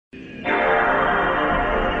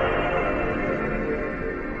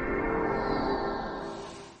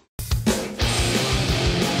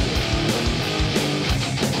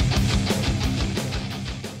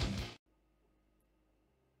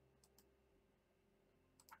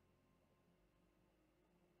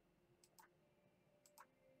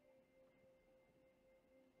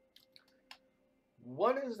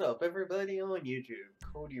What is up, everybody on YouTube?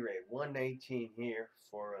 Cody Ray 118 here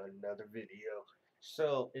for another video.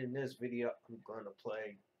 So, in this video, I'm going to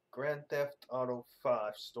play Grand Theft Auto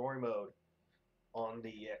 5 Story Mode on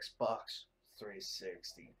the Xbox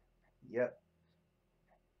 360. Yep,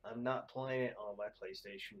 I'm not playing it on my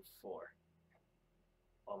PlayStation 4.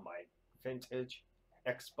 On my vintage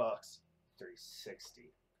Xbox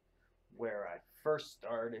 360, where I first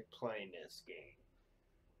started playing this game.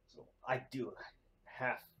 So, I do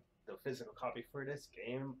have the physical copy for this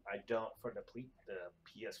game. I don't for the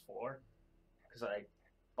PS4 because I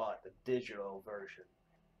bought the digital version.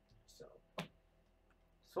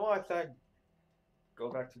 So I thought go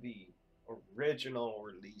back to the original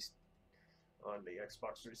release on the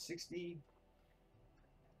Xbox 360.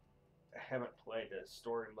 I haven't played the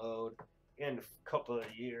story mode in a couple of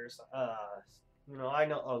years. I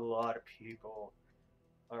know a lot of people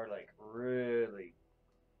are like really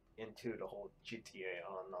into the whole GTA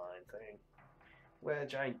Online thing,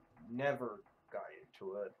 which I never got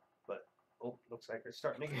into it, but looks like they're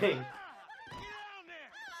starting a game. Get down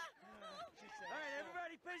there! Alright,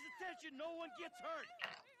 everybody pays attention, no one gets hurt.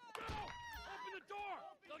 Go! Open the door!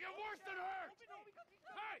 They'll get worse than hurt!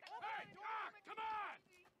 Hey! Come on!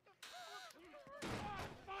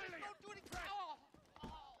 Finally! Don't do anything!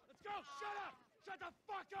 Let's go! Shut up! Shut the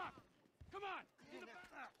fuck up! Come on!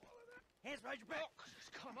 Hands behind your back. Oh,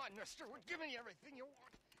 come on, mister. We're giving you everything you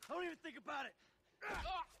want. Don't even think about it. I'll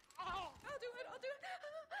do it. Oh,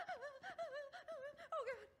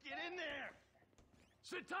 God. Get in there.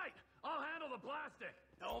 Sit tight. I'll handle the plastic.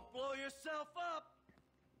 Don't blow yourself up.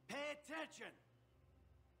 Pay attention.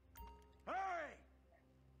 Hurry.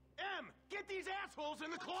 M, get these assholes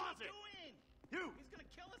in the closet. What are you doing? You. He's gonna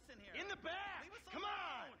kill us in here. In the back. Leave us Come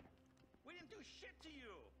alone. on. We didn't do shit to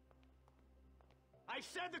you. I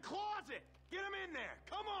said the closet. Get him in there.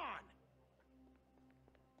 Come on.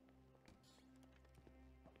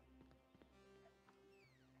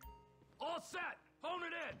 All set. Hone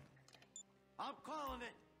it in. I'm calling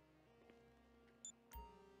it.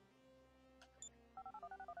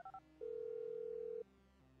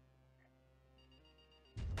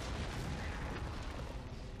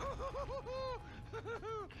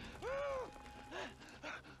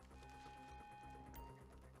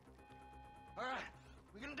 All right,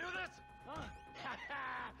 we gonna do this? Huh?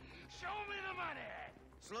 Show me the money.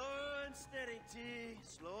 Slow and steady, T.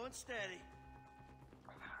 Slow and steady.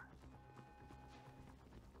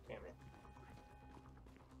 Damn it.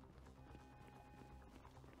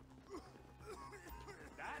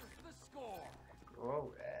 That's the score.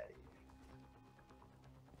 Alrighty.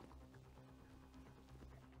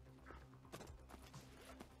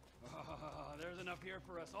 There's enough here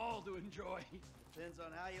for us all to enjoy. Depends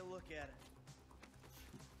on how you look at it.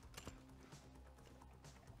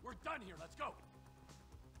 We're done here. Let's go.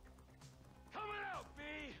 Coming out, B.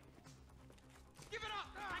 Give it up!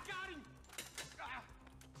 I got him!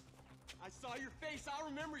 I saw your face. I'll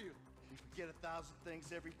remember you. We forget 1,000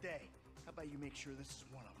 things every day. How about you make sure this is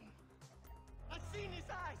one of them? I've seen his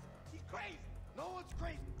eyes. He's crazy. No one's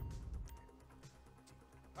crazy.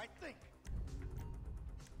 I think.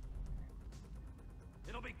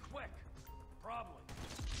 It'll be quick. Probably.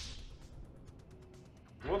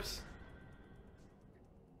 Whoops.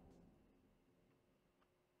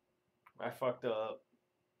 I fucked up.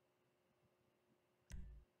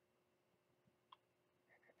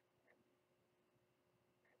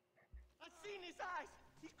 I've seen his eyes.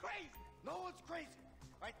 He's crazy. No one's crazy.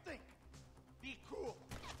 I think. Be cool.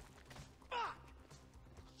 Fuck!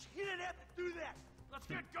 He didn't have to do that. Let's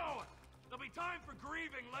get going. There'll be time for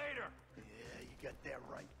grieving later. Yeah, you got that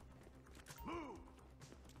right. Move.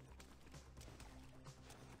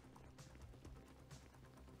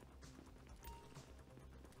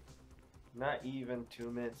 Not even 2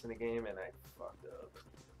 minutes in the game and I fucked up.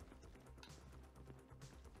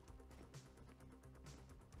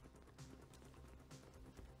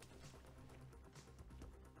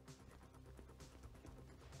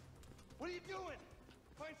 What are you doing?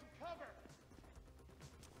 Find some cover.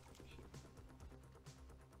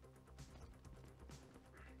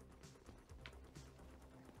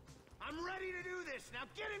 I'm ready to do this. Now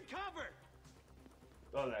get in cover.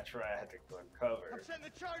 Oh, that's right. I had to go uncover. I'm setting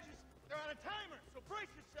the charges. They're on a timer, so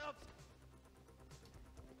brace yourselves.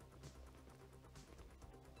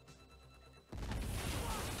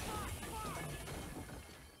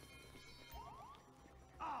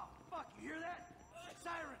 Oh, fuck, you hear that?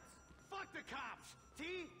 Sirens! Fuck the cops!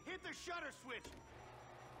 T, hit the shutter switch!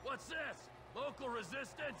 What's this? Local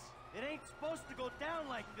resistance? It ain't supposed to go down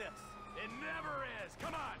like this. It never is.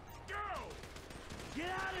 Come on, go! Get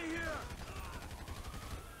out of here!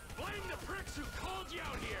 Blame the pricks who called you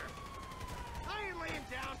out here! I ain't laying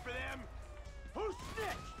down for them! Who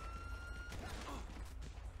snitched?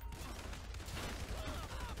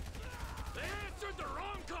 They answered the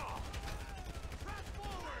wrong call! Press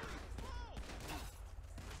forward!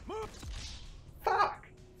 Move! Fuck!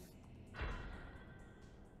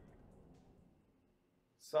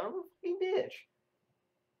 Son of a fucking bitch.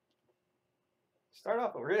 Start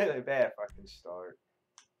off a really bad fucking start.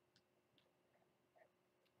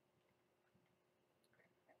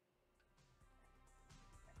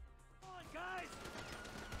 Come on, guys!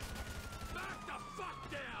 Back the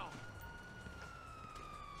fuck down!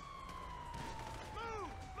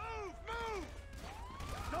 Move! Move! Move!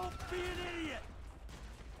 Don't be an idiot!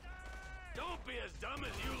 Don't be as dumb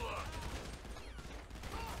as you look!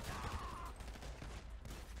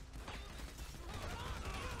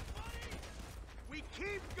 We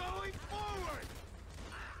keep going forward!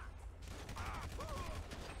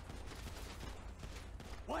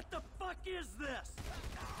 What the fuck is this?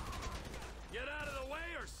 Get out of the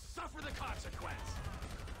way or suffer the consequence!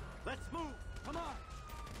 Let's move! Come on!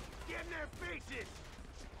 Get in their faces!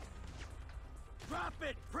 Drop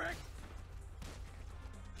it, prick!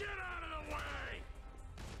 Get out of the way!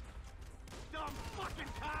 Dumb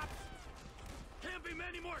fucking cops! Can't be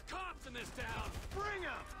many more cops in this town! Bring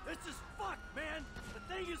them! This is fucked, man! The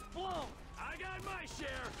thing is blown! I got my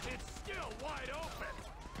share! It's still wide open!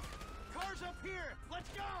 Cars up here! Let's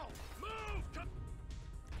go! Move! Come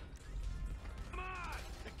on!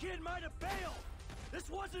 The kid might have bailed! This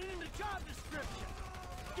wasn't in the job description!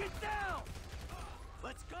 Get down!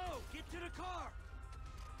 Let's go! Get to the car!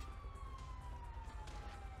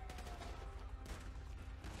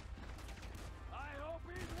 I hope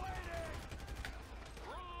he's waiting!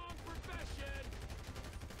 Wrong profession!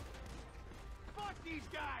 Fuck these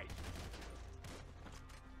guys!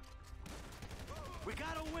 We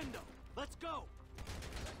got a window! Let's go!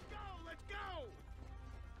 Let's go! Let's go!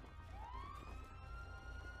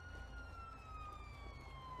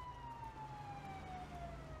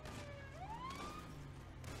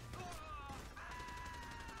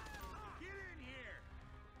 Get in here!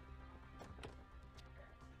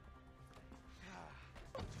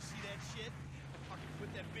 Did you see that shit? Fucking put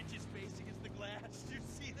that bitch's face against the glass. Did you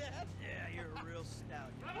see that? Yeah, you're a real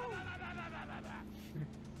stout.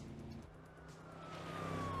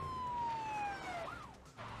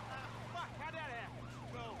 Fuck, how'd that happen?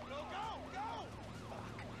 Go, go, go, go!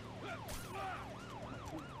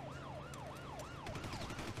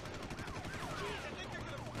 Jeez, I think they're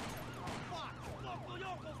gonna... Oh, fuck! Local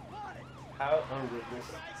yokel spotted! How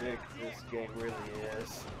unrealistic this game really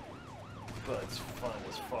is. But it's fun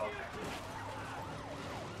as fuck.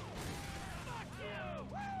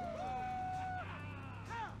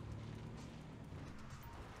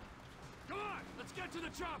 Come on! Let's get to the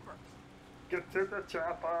chopper! Get to the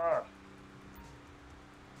chopper!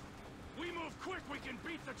 We move quick, we can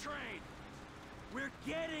beat the train! We're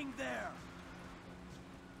getting there!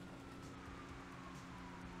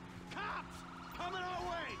 Cops! Coming our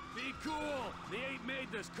way! Be cool! They ain't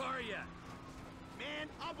made this car yet! Man,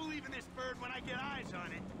 I'll believe in this bird when I get eyes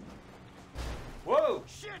on it. Whoa!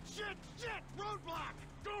 Shit, shit, shit! Roadblock!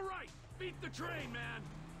 Go right! Beat the train, man!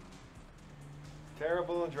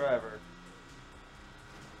 Terrible driver.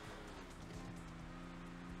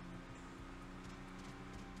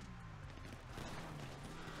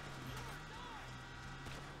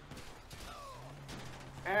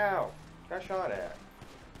 Ow! Got shot at.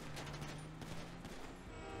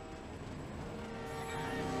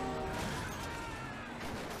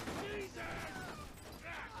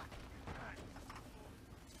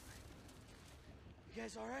 You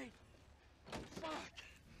guys alright? Fuck!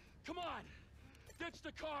 Come on! Ditch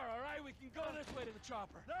the car, alright? We can go this way to the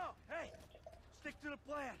chopper. No! Hey! Stick to the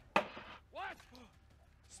plan! What?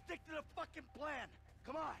 Stick to the fucking plan!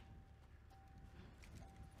 Come on!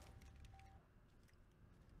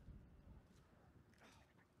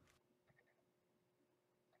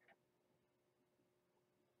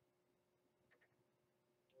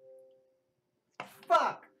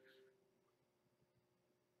 Fuck!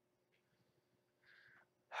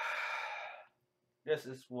 This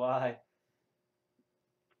is why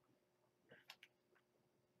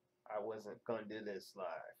I wasn't gonna do this live.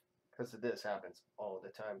 Because this happens all the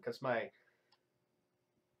time. Because my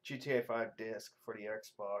GTA 5 disc for the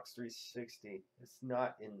Xbox 360 is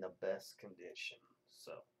not in the best condition.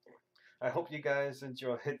 So, I hope you guys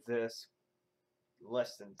enjoyed this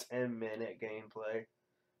less than 10-minute gameplay.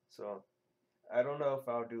 So, I don't know if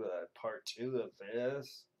I'll do a part 2 of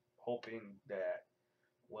this, hoping that,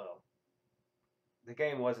 well, the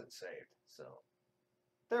game wasn't saved, so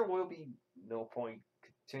there will be no point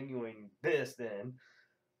continuing this then.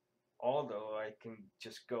 Although I can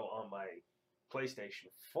just go on my PlayStation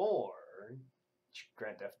 4,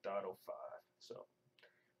 Grand Theft Auto 5. So,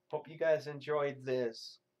 hope you guys enjoyed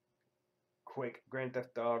this quick Grand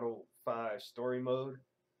Theft Auto 5 story mode.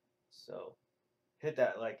 So, hit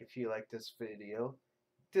that like if you like this video.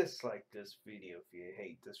 Dislike this video if you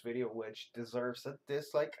hate this video, which deserves a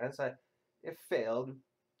dislike as it failed.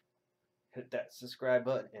 Hit that subscribe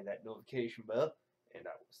button and that notification bell, and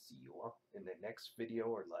I will see you all in the next video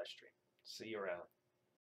or live stream. See you around.